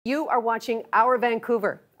You are watching Our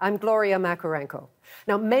Vancouver. I'm Gloria Makarenko.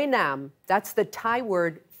 Now, Maenam, that's the Thai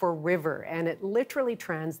word for river, and it literally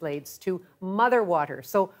translates to mother water.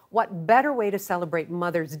 So what better way to celebrate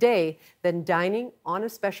Mother's Day than dining on a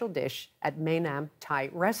special dish at Maenam Thai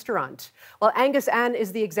restaurant? Well, Angus An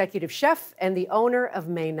is the executive chef and the owner of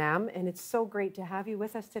Maenam, and it's so great to have you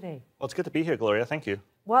with us today. Well, it's good to be here, Gloria. Thank you.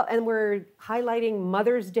 Well, and we're highlighting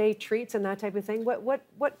Mother's Day treats and that type of thing.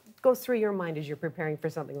 What goes through your mind as you're preparing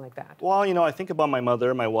for something like that? Well, I think about my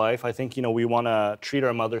mother, my wife. I think, we want to treat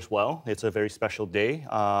our mothers well. It's a very special day.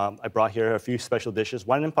 I brought here a few special dishes.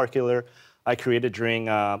 One in particular, I created during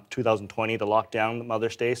 2020, the lockdown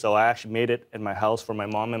Mother's Day. So I actually made it in my house for my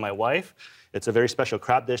mom and my wife. It's a very special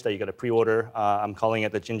crab dish that you got to pre-order. I'm calling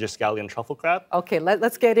it the ginger scallion truffle crab. Okay,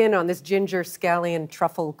 let's get in on this ginger scallion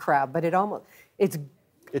truffle crab. But it's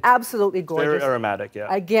absolutely gorgeous. Very aromatic, yeah.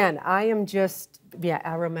 Again, I am just,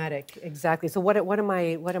 aromatic, exactly. So what am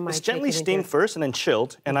I It's gently steamed first and then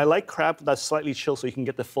chilled. And I like crab that's slightly chilled so you can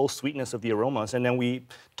get the full sweetness of the aromas. And then we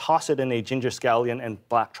toss it in a ginger scallion and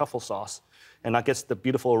black truffle sauce. And that gets the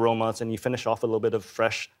beautiful aromas, and you finish off with a little bit of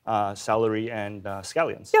fresh celery and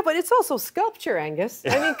scallions. Yeah, but it's also sculpture, Angus.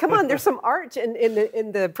 I mean, come on, there's some art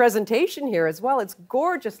in the presentation here as well. It's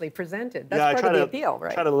gorgeously presented. That's part of the appeal,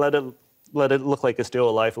 right? Try to let it look like it's still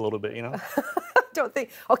alive a little bit, Don't think.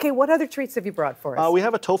 Okay, what other treats have you brought for us? We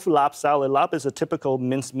have a tofu lap salad. Lap is a typical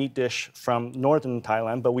minced meat dish from northern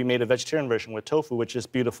Thailand, but we made a vegetarian version with tofu, which is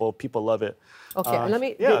beautiful. People love it. Okay, let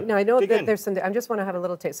me. Yeah, now I know that there's some. I just want to have a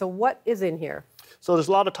little taste. So what is in here? So there's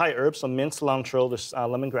a lot of Thai herbs, some minced cilantro, there's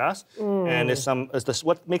lemongrass, and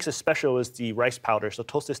what makes it special is the rice powder. So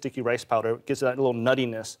toasted sticky rice powder gives it that little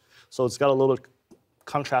nuttiness. So it's got a little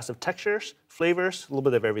contrast of textures, flavors, a little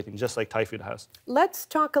bit of everything, just like Thai food has. Let's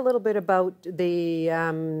talk a little bit about the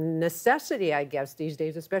necessity, I guess, these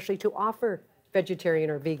days, especially to offer vegetarian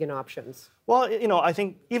or vegan options. Well, I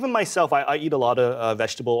think even myself, I eat a lot of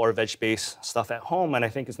vegetable or veg-based stuff at home, and I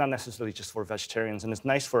think it's not necessarily just for vegetarians. And it's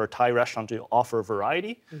nice for a Thai restaurant to offer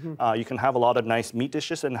variety. You can have a lot of nice meat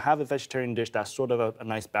dishes and have a vegetarian dish that's sort of a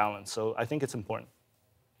nice balance. So I think it's important.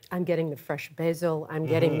 I'm getting the fresh basil. I'm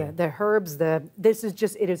getting the herbs.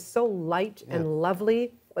 It is so light and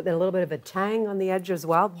lovely, but then a little bit of a tang on the edge as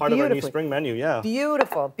well. Part of our new spring menu, yeah.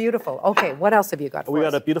 Beautiful, beautiful. Okay, what else have you got for us? We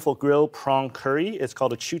got a beautiful grilled prawn curry. It's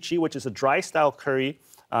called a chuchi, which is a dry style curry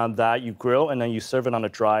that you grill and then you serve it on a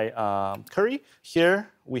dry curry. Here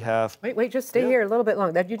we have... Wait, just stay here a little bit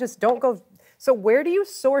longer. You just don't go... So where do you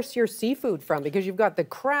source your seafood from? Because you've got the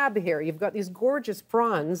crab here, you've got these gorgeous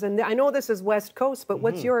prawns, and I know this is West Coast, but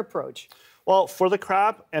what's your approach? Well, for the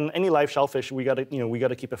crab and any live shellfish, we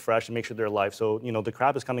gotta keep it fresh and make sure they're alive. So, the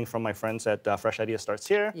crab is coming from my friends at Fresh Idea Starts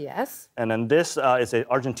Here. Yes. And then this is an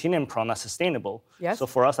Argentinian prawn that's sustainable. Yes. So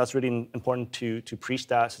for us, that's really important to preach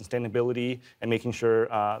that sustainability and making sure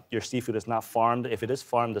your seafood is not farmed. If it is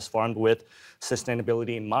farmed, it's farmed with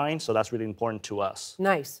sustainability in mind. So that's really important to us.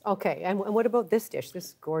 Nice. Okay. And what about this dish? This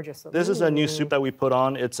is gorgeous. This is a new soup that we put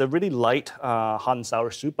on. It's a really light hot and sour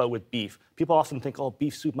soup, but with beef. People often think, oh,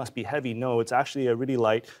 beef soup must be heavy. No, it's actually a really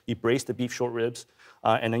light. You braise the beef short ribs,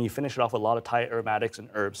 and then you finish it off with a lot of Thai aromatics and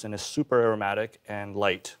herbs, and it's super aromatic and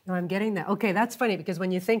light. No, I'm getting that. Okay, that's funny, because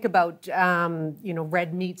when you think about,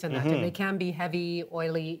 red meats and that, they can be heavy,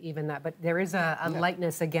 oily, even that, but there is a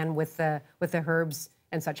lightness, again, with the herbs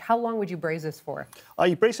and such. How long would you braise this for?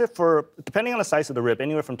 You braise it for, depending on the size of the rib,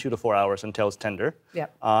 anywhere from 2 to 4 hours until it's tender.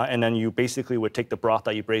 Yep. And then you basically would take the broth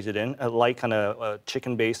that you braise it in, a light kind of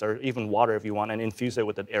chicken base or even water if you want, and infuse it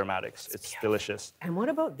with the aromatics. It's delicious. And what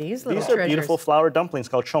about these little treasures? These are beautiful flour dumplings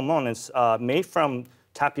called chomon. It's made from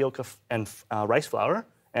tapioca and rice flour,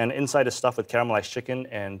 and inside is stuffed with caramelized chicken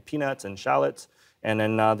and peanuts and shallots. And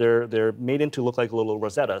then they're made into look like little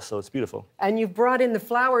Rosetta, so it's beautiful. And you've brought in the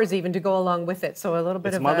flowers even to go along with it, so a little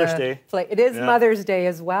bit of Mother's Day. It is Mother's Day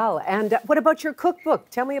as well. And what about your cookbook?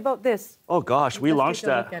 Tell me about this. Oh gosh, we launched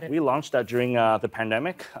that. We launched that during the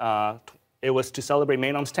pandemic. It was to celebrate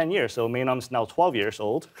Maenam's 10 years, so Maenam's now 12 years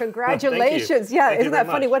old. Congratulations. Yeah, isn't that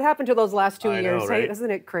funny? What happened to those last 2 years? Know, right? Hey,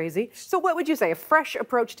 isn't it crazy? So what would you say, a fresh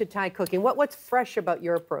approach to Thai cooking? What's fresh about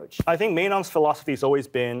your approach? I think Maenam's philosophy has always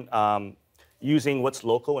been using what's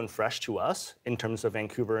local and fresh to us in terms of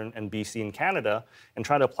Vancouver and BC and Canada, and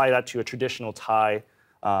try to apply that to a traditional Thai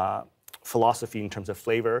philosophy in terms of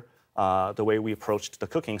flavor, the way we approached the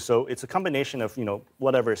cooking. So it's a combination of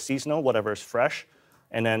whatever is seasonal, whatever is fresh,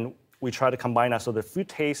 and then we try to combine that so the food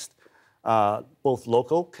tastes both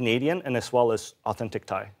local, Canadian, and as well as authentic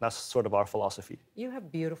Thai. That's sort of our philosophy. You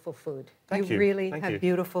have beautiful food. Thank you. Really Thank have you.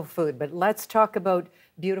 beautiful food. But let's talk about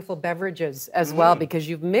beautiful beverages as well, because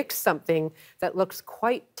you've mixed something that looks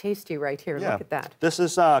quite tasty right here. Yeah. Look at that. This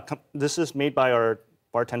is made by our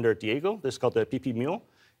bartender Diego. This is called the PP Mule,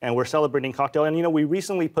 and we're celebrating cocktail. And you know, we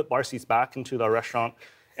recently put bar seats back into the restaurant,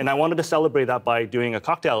 and I wanted to celebrate that by doing a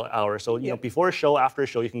cocktail hour. So you know, before a show, after a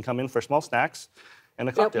show, you can come in for small snacks and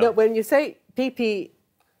a cocktail. Now, when you say PP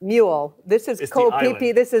Mule, this is Ko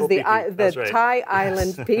PP. This is the right. Thai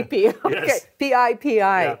island PP. Okay, Yes. PIPI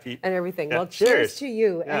Yeah, and everything. yeah. Well, cheers to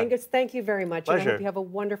you, Yeah. Angus. Thank you very much. And I Pleasure. hope you have a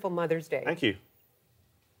wonderful Mother's Day. Thank you.